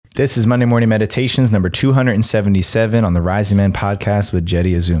This is Monday Morning Meditations number 277 on the Rising Man podcast with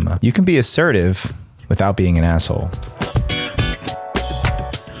Jetty Azuma. You can be assertive without being an asshole.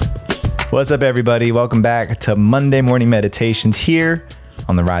 What's up, everybody? Welcome back to Monday Morning Meditations here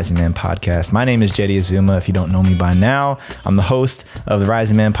on the Rising Man podcast. My name is Jetty Azuma. If you don't know me by now, I'm the host of the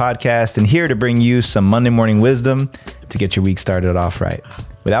Rising Man podcast and here to bring you some Monday morning wisdom to get your week started off right.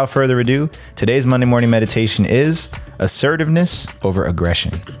 Without further ado, today's Monday morning meditation is assertiveness over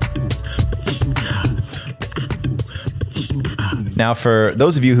aggression. Now, for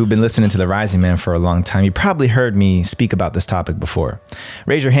those of you who've been listening to The Rising Man for a long time, you probably heard me speak about this topic before.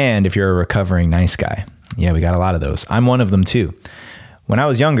 Raise your hand if you're a recovering nice guy. Yeah, we got a lot of those. I'm one of them too. When I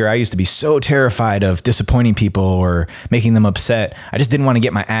was younger, I used to be so terrified of disappointing people or making them upset. I just didn't want to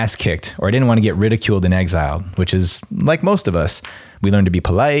get my ass kicked, or I didn't want to get ridiculed and exiled, which is like most of us. We learn to be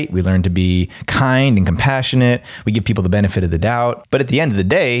polite. We learn to be kind and compassionate. We give people the benefit of the doubt. But at the end of the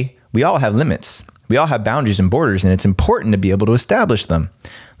day, we all have limits. We all have boundaries and borders, and it's important to be able to establish them.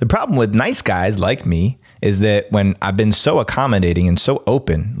 The problem with nice guys like me is that when I've been so accommodating and so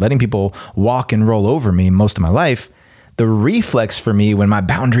open, letting people walk and roll over me most of my life, the reflex for me when my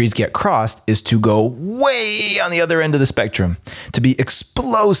boundaries get crossed is to go way on the other end of the spectrum, to be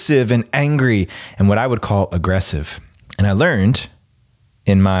explosive and angry and what I would call aggressive. And I learned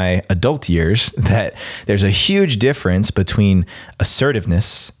in my adult years that there's a huge difference between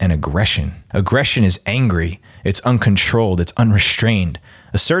assertiveness and aggression. Aggression is angry, it's uncontrolled, it's unrestrained.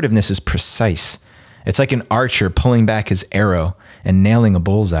 Assertiveness is precise. It's like an archer pulling back his arrow and nailing a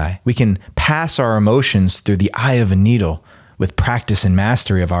bullseye. We can pass our emotions through the eye of a needle with practice and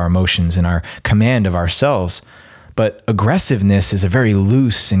mastery of our emotions and our command of ourselves. But aggressiveness is a very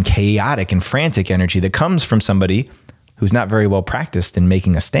loose and chaotic and frantic energy that comes from somebody who's not very well practiced in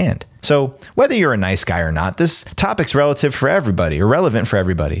making a stand. So whether you're a nice guy or not, this topic's relative for everybody, or relevant for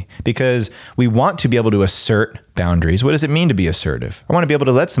everybody, because we want to be able to assert boundaries. What does it mean to be assertive? I want to be able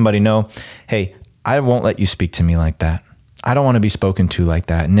to let somebody know, hey, I won't let you speak to me like that. I don't want to be spoken to like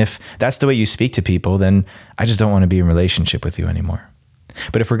that. And if that's the way you speak to people, then I just don't want to be in a relationship with you anymore.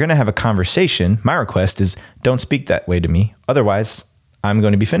 But if we're going to have a conversation, my request is don't speak that way to me. Otherwise, I'm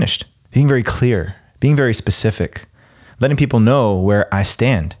going to be finished. Being very clear, being very specific, letting people know where I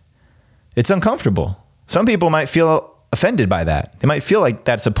stand. It's uncomfortable. Some people might feel offended by that. They might feel like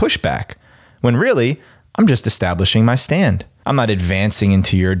that's a pushback, when really, I'm just establishing my stand. I'm not advancing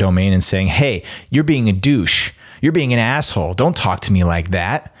into your domain and saying, hey, you're being a douche. You're being an asshole. Don't talk to me like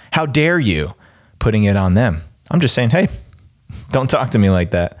that. How dare you? Putting it on them. I'm just saying, hey, don't talk to me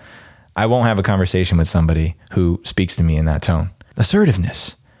like that. I won't have a conversation with somebody who speaks to me in that tone.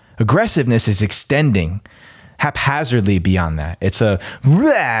 Assertiveness. Aggressiveness is extending haphazardly beyond that. It's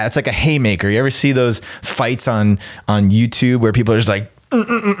like a haymaker. You ever see those fights on YouTube where people are just like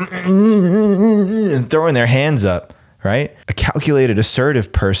throwing their hands up? Right? A calculated,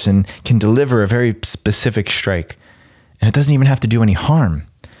 assertive person can deliver a very specific strike, and it doesn't even have to do any harm.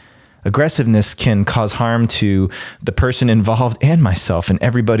 Aggressiveness can cause harm to the person involved and myself and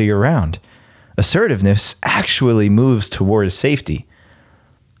everybody around. Assertiveness actually moves towards safety.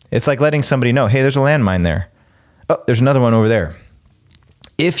 It's like letting somebody know, hey, there's a landmine there. Oh, there's another one over there.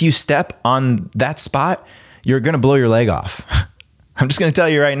 If you step on that spot, you're going to blow your leg off. I'm just going to tell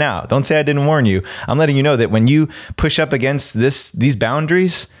you right now. Don't say I didn't warn you. I'm letting you know that when you push up against these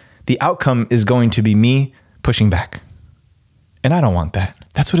boundaries, the outcome is going to be me pushing back. And I don't want that.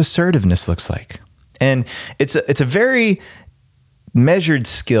 That's what assertiveness looks like. And it's a very measured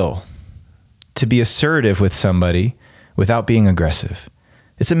skill to be assertive with somebody without being aggressive.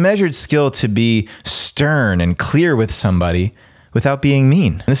 It's a measured skill to be stern and clear with somebody without being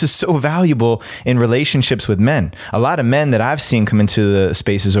mean. And this is so valuable in relationships with men. A lot of men that I've seen come into the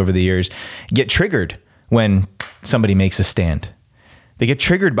spaces over the years get triggered when somebody makes a stand. They get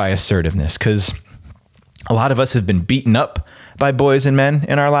triggered by assertiveness because a lot of us have been beaten up by boys and men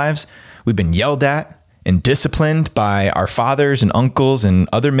in our lives. We've been yelled at and disciplined by our fathers and uncles and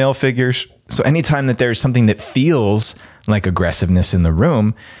other male figures. So anytime that there's something that feels like aggressiveness in the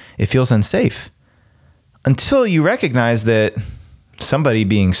room, it feels unsafe. Until you recognize that somebody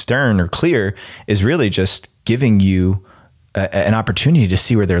being stern or clear is really just giving you an opportunity to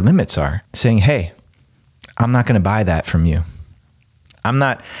see where their limits are. Saying, hey, I'm not going to buy that from you. I'm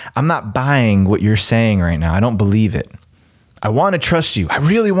not buying what you're saying right now. I don't believe it. I want to trust you. I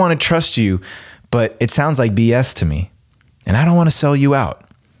really want to trust you, but it sounds like BS to me. And I don't want to sell you out.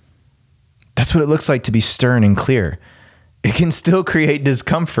 That's what it looks like to be stern and clear. It can still create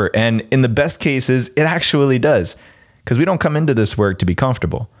discomfort. And in the best cases, it actually does. Because we don't come into this work to be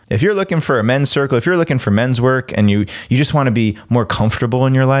comfortable. If you're looking for a men's circle, if you're looking for men's work and you just want to be more comfortable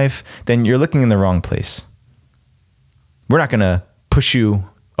in your life, then you're looking in the wrong place. We're not going to push you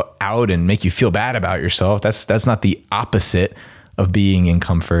out and make you feel bad about yourself. That's not the opposite of being in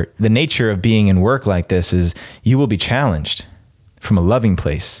comfort. The nature of being in work like this is you will be challenged from a loving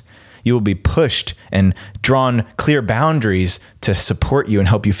place. You will be pushed and drawn clear boundaries to support you and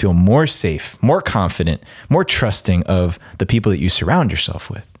help you feel more safe, more confident, more trusting of the people that you surround yourself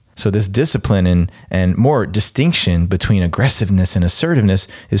with. So this discipline and more distinction between aggressiveness and assertiveness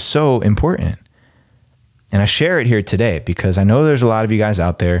is so important. And I share it here today because I know there's a lot of you guys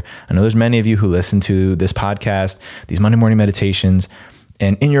out there. I know there's many of you who listen to this podcast, these Monday morning meditations,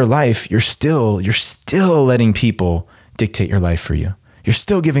 and in your life, you're still letting people dictate your life for you. You're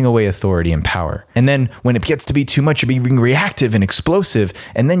still giving away authority and power. And then when it gets to be too much, you're being reactive and explosive,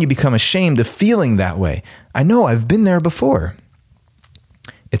 and then you become ashamed of feeling that way. I know, I've been there before.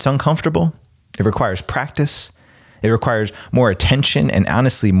 It's uncomfortable. It requires practice. It requires more attention and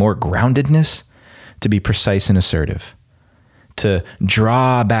honestly more groundedness to be precise and assertive, to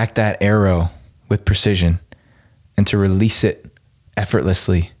draw back that arrow with precision and to release it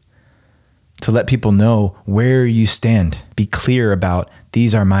effortlessly, to let people know where you stand. Be clear about,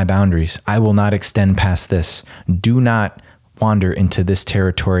 these are my boundaries. I will not extend past this. Do not wander into this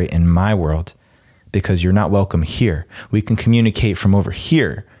territory in my world because you're not welcome here. We can communicate from over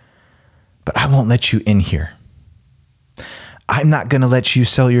here, but I won't let you in here. I'm not going to let you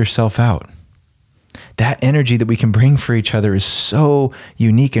sell yourself out. That energy that we can bring for each other is so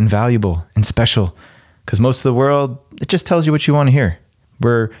unique and valuable and special because most of the world, it just tells you what you want to hear.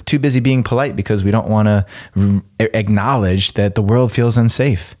 We're too busy being polite because we don't want to acknowledge that the world feels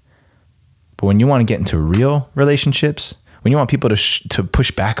unsafe. But when you want to get into real relationships, when you want people to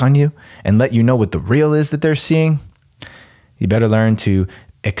push back on you and let you know what the real is that they're seeing, you better learn to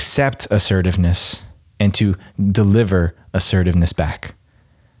accept assertiveness and to deliver assertiveness back.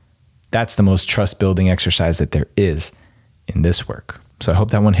 That's the most trust-building exercise that there is in this work. So I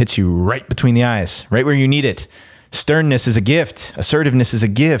hope that one hits you right between the eyes, right where you need it. Sternness is a gift. Assertiveness is a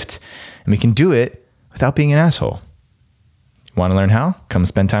gift. And we can do it without being an asshole. Want to learn how? Come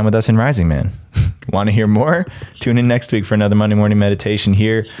spend time with us in Rising Man. Want to hear more? Tune in next week for another Monday morning meditation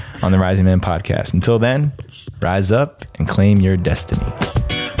here on the Rising Man podcast. Until then, rise up and claim your destiny.